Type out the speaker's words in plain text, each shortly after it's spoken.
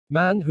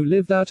Man who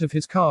lived out of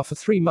his car for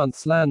 3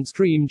 months lands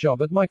dream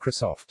job at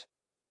Microsoft.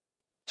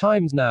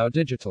 Times Now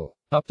Digital.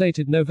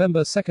 Updated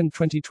November 2,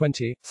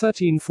 2020,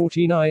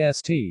 13:14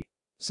 IST.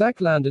 Zach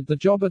landed the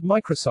job at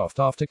Microsoft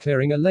after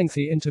clearing a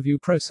lengthy interview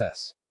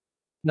process.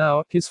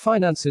 Now, his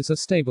finances are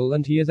stable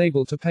and he is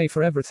able to pay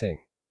for everything.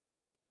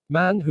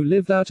 Man who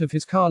lived out of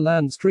his car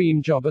lands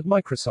dream job at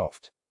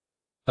Microsoft.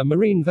 A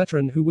Marine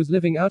veteran who was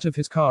living out of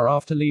his car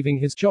after leaving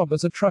his job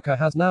as a trucker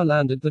has now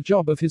landed the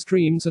job of his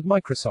dreams at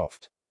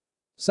Microsoft.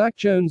 Zach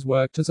Jones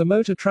worked as a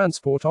motor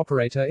transport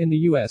operator in the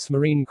U.S.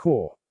 Marine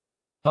Corps.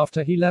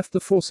 After he left the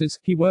forces,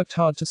 he worked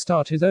hard to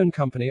start his own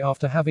company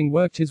after having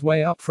worked his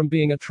way up from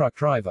being a truck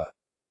driver.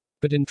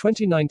 But in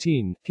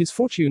 2019, his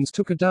fortunes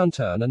took a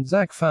downturn and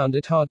Zach found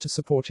it hard to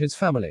support his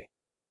family.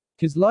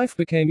 His life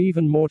became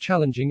even more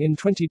challenging in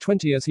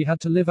 2020 as he had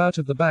to live out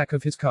of the back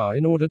of his car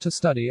in order to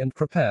study and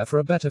prepare for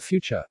a better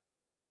future.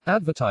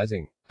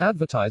 Advertising.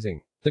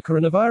 The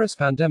coronavirus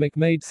pandemic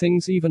made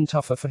things even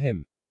tougher for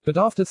him. But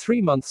after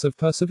 3 months of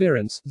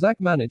perseverance, Zach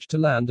managed to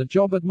land a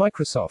job at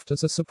Microsoft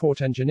as a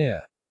support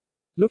engineer.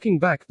 Looking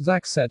back,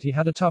 Zach said he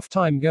had a tough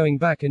time going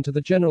back into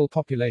the general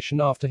population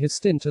after his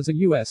stint as a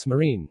U.S.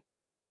 Marine.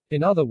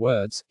 In other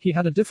words, he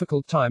had a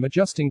difficult time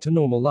adjusting to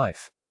normal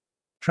life.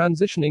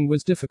 Transitioning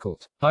was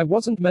difficult. I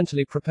wasn't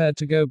mentally prepared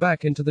to go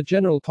back into the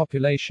general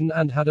population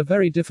and had a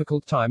very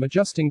difficult time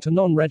adjusting to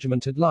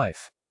non-regimented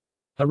life.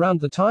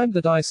 Around the time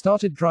that I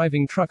started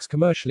driving trucks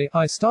commercially,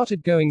 I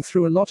started going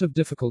through a lot of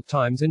difficult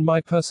times in my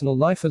personal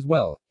life as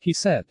well, he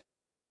said.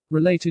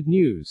 Related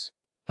news.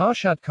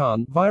 Arshad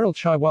Khan, viral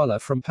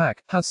chaiwala from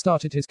Pak, has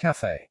started his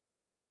cafe.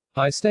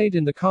 I stayed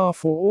in the car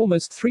for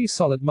almost 3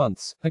 solid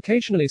months,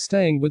 occasionally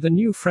staying with a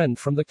new friend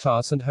from the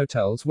class and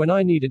hotels when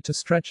I needed to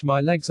stretch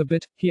my legs a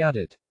bit, he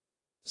added.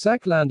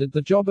 Zach landed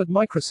the job at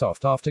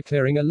Microsoft after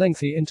clearing a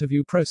lengthy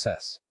interview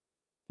process.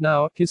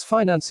 Now, his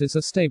finances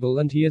are stable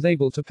and he is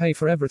able to pay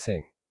for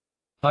everything.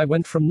 I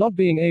went from not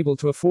being able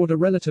to afford a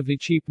relatively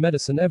cheap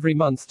medicine every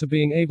month to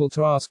being able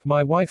to ask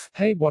my wife,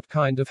 hey, what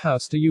kind of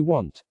house do you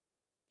want?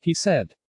 He said.